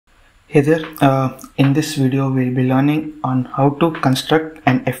Hey there, in this video we'll be learning on how to construct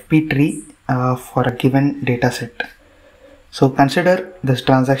an FP tree for a given dataset. So consider this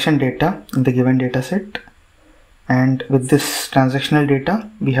transaction data in the given dataset, and with this transactional data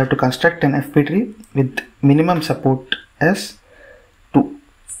we have to construct an FP tree with minimum support as 2.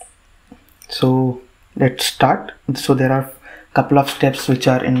 So let's start. So there are a couple of steps which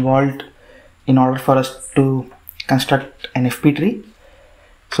are involved in order for us to construct an FP tree.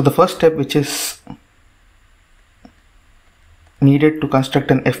 So the first step which is needed to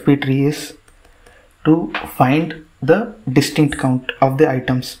construct an FP tree is to find the distinct count of the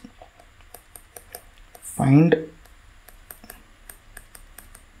items. Find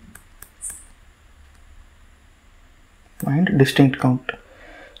distinct count.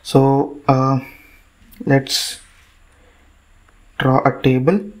 So let's draw a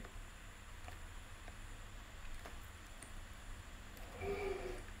table.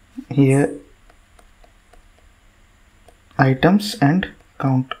 Here items and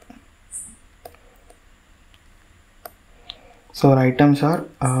count. So our items are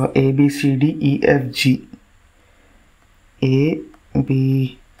A, B, C, D, E, F, G. A,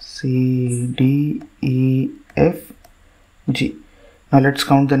 B, C, D, E, F, G. Now let's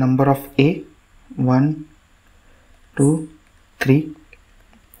count the number of A. 1, 2, 3.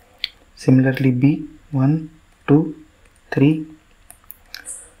 Similarly B, 1, 2, 3.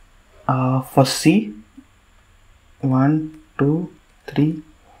 For C, 1, 2, 3,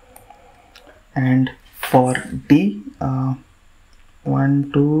 and for D,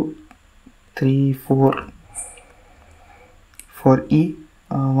 1, 2, 3, 4. For E,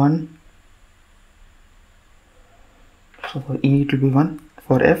 1. So for E it will be 1.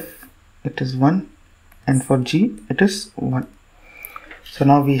 For F it is 1, and for G it is 1. So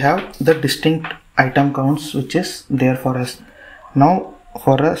now we have the distinct item counts which is there for us. Now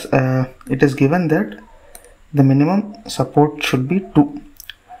for us it is given that the minimum support should be 2.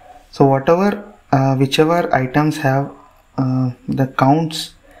 So whichever items have the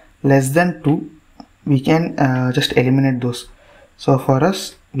counts less than 2, we can just eliminate those. So for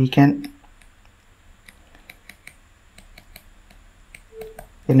us we can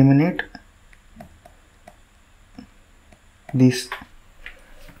eliminate these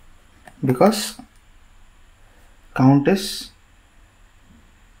because count is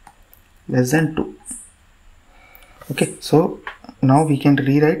less than 2. Okay, so now we can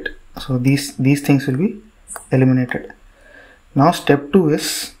rewrite. So these things will be eliminated. Now step 2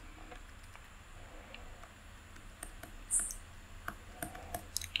 is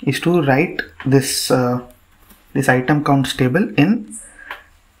to write this item counts table in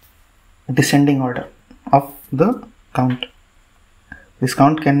descending order of the count. This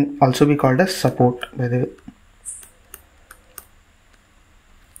count can also be called as support, by the way.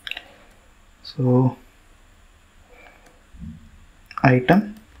 So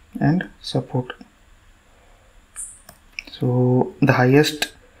item and support. So the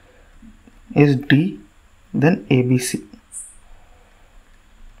highest is D, then ABC.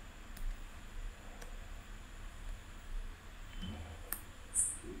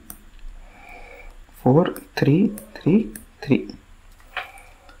 Four, 3, 3, 3.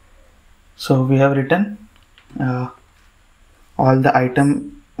 So we have written all the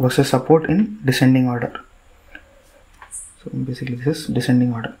item versus support in descending order. So basically this is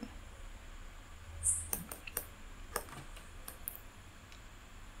descending order.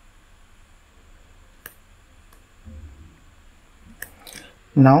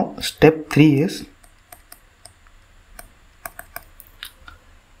 Now step 3 is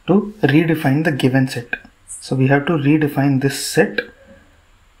to redefine the given set. So we have to redefine this set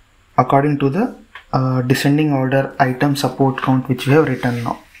according to the descending order item support count which we have written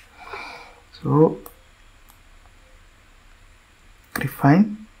now. So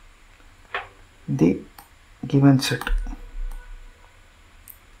define the given set.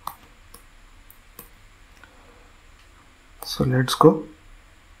 So let's go.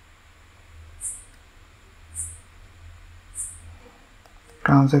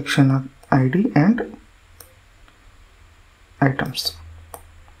 Transaction ID and items.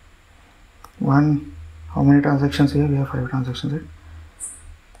 How many transactions here? We have 5 transactions here.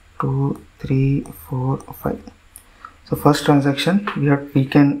 2, 3, 4, 5. So first transaction we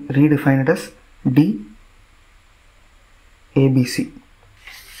can redefine it as D ABC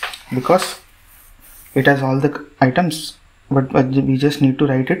because it has all the items, but we just need to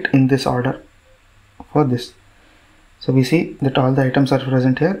write it in this order for this. So we see that all the items are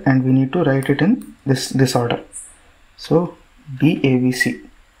present here and we need to write it in this order. So DABC.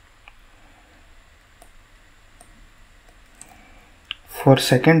 For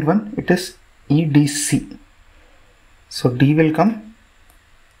second one it is EDC. So D will come,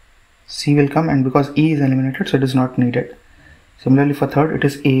 C will come, and because E is eliminated, so it is not needed. Similarly for third it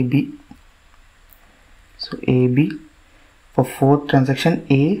is AB. So AB. For fourth transaction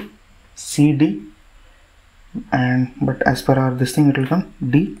ACD, and but as per our this thing it will come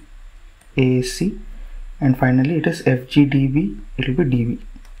DAC, and finally it is FGDB, it will be DB.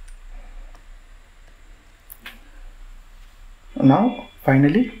 Now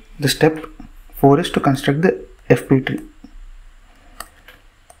finally the step 4 is to construct the FP tree.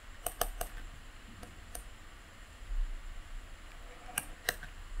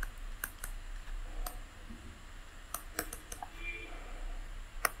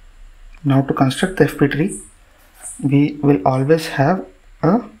 Now to construct the FP tree, we will always have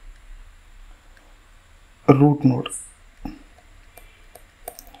a root node.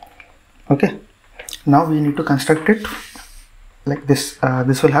 Okay, now we need to construct it like this.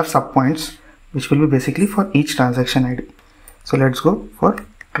 This will have subpoints which will be basically for each transaction ID. So let's go for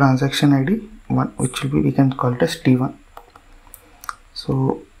transaction ID 1, which will be, we can call it as T1.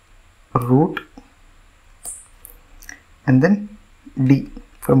 So root and then D.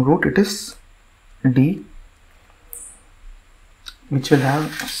 From root it is D, which will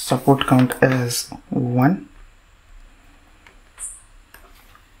have support count as 1,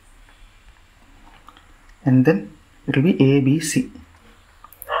 and then it will be A, B, C.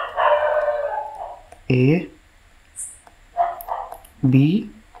 A, B,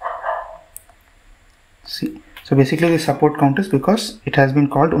 C. So basically the support count is because it has been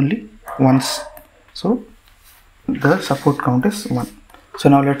called only once, so the support count is 1. So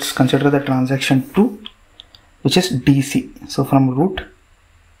now let's consider the transaction 2, which is DC. So from root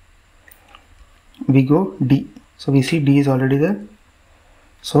we go D. So we see D is already there.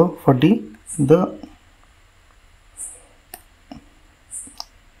 So for D the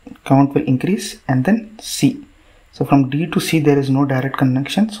count will increase, and then C. So from D to C there is no direct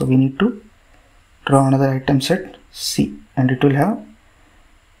connection, so we need to draw another item set C, and it will have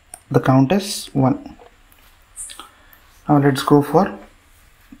the count as 1. Now let's go for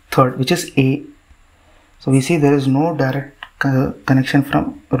third, which is A. So we see there is no direct connection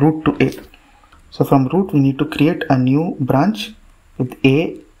from root to A. So from root we need to create a new branch with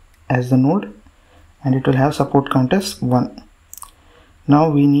A as the node, and it will have support count as 1. Now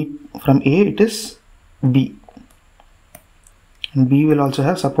we need from A it is B, and B will also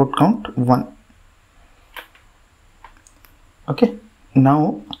have support count 1. Okay,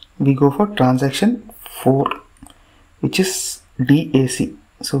 now we go for transaction 4, which is DAC.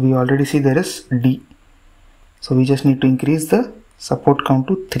 So we already see there is D, so we just need to increase the support count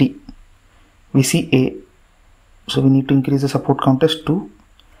to 3. We see A, so we need to increase the support count as 2,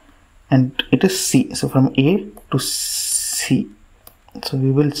 and it is C. So from A to C, so we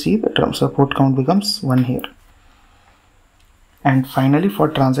will see the support count becomes 1 here. And finally for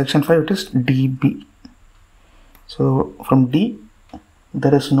transaction 5 it is DB. So from D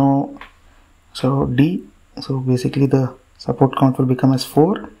there is no, so D, so basically the support count will become as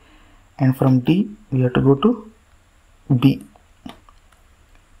 4, and from D we have to go to B.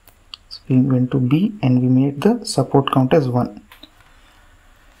 So we went to B and we made the support count as 1.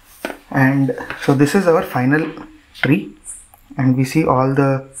 And so this is our final tree, and we see all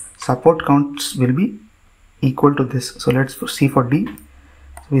the support counts will be equal to this. So let's see for D.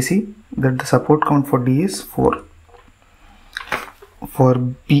 So we see that the support count for D is 4. For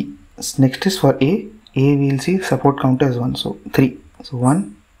B, next is for A. A we will see support count as 1, so 3. So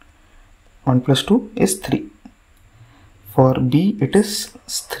 1 plus 2 is 3. For B it is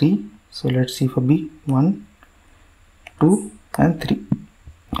 3. So let's see for B, 1, 2 and 3.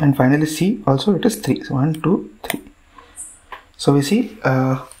 And finally C also it is 3. So 1, 2, 3. So we see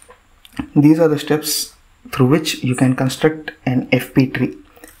these are the steps through which you can construct an FP tree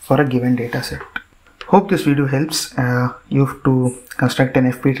for a given data set. Hope this video helps you to construct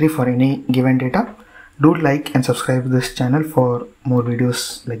an FP tree for any given data. Do like and subscribe to this channel for more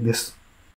videos like this.